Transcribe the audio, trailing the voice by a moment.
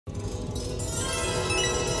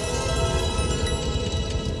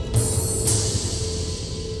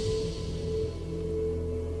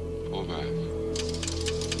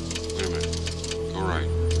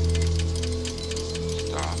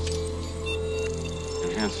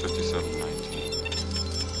Hands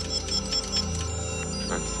 5719.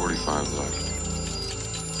 Track 45 left.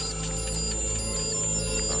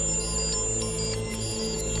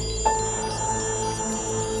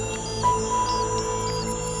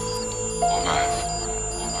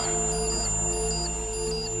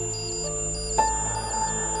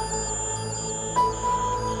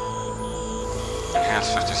 Hands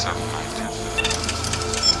 5719.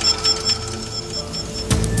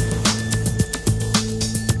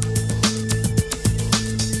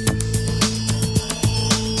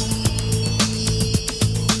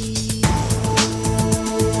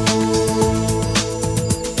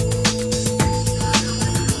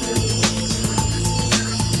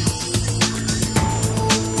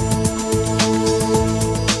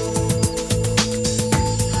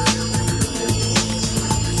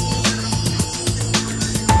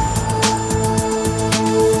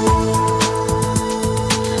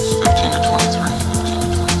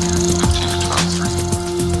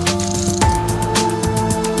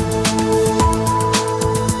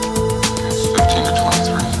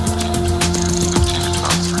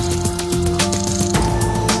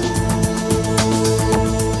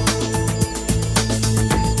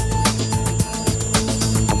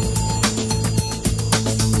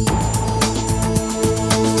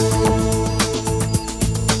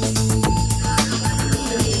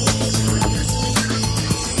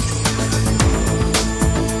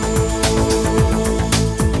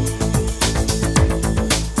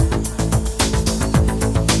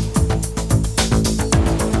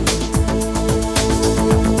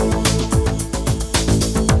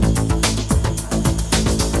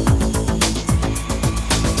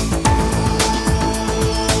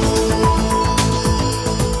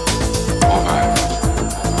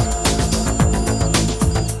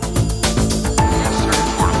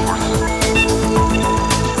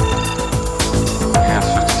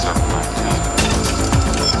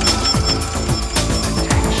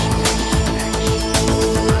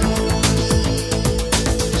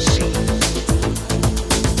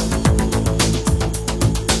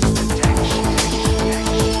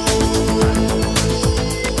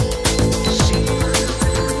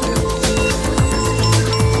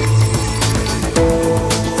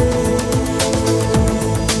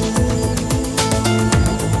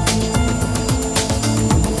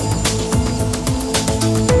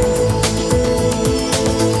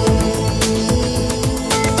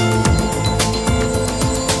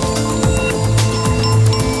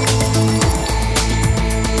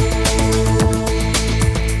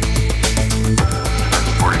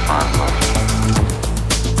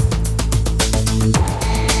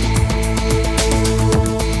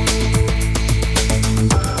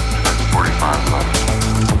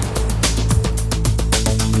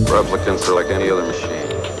 Replicants are like any other machine.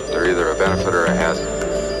 They're either a benefit or a hazard.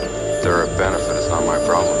 If they're a benefit, it's not my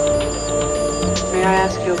problem. May I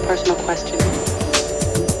ask you a personal question?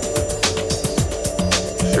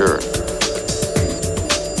 Sure.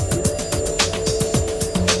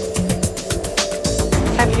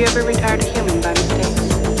 Have you ever retired a human by mistake?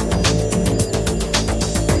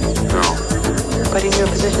 No. But in your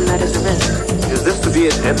position, that is a risk. Is this to be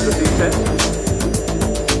an empathy test?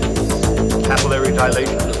 Capillary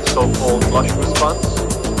dilation is the so-called flush response?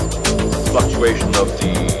 Fluctuation of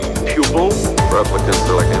the pupil? Replicants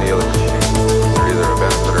are like any other machine. They're either a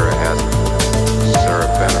benefit or a hazard. If they're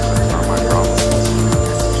a benefit, it's not my problem.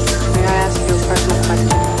 May I ask you a personal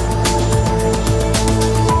question?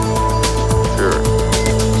 Sure.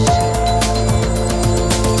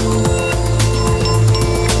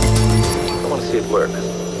 I want to see it work.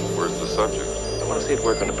 Where's the subject? I want to see it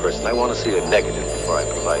work on a person. I want to see a negative before I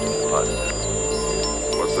provide you a positive.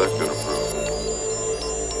 What's that gonna prove?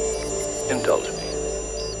 Indulgence.